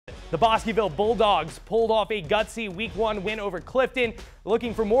The Bosqueville Bulldogs pulled off a gutsy Week 1 win over Clifton,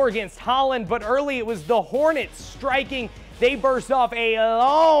 looking for more against Holland, but early it was the Hornets striking. They burst off a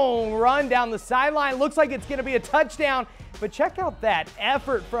long run down the sideline. Looks like it's going to be a touchdown, but check out that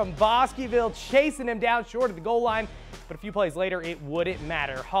effort from Bosqueville chasing him down short of the goal line. But a few plays later, it wouldn't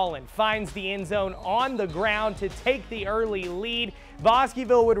matter. Holland finds the end zone on the ground to take the early lead.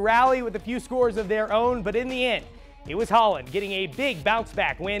 Bosqueville would rally with a few scores of their own, but in the end, it was Holland getting a big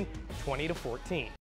bounce-back win, 20-14.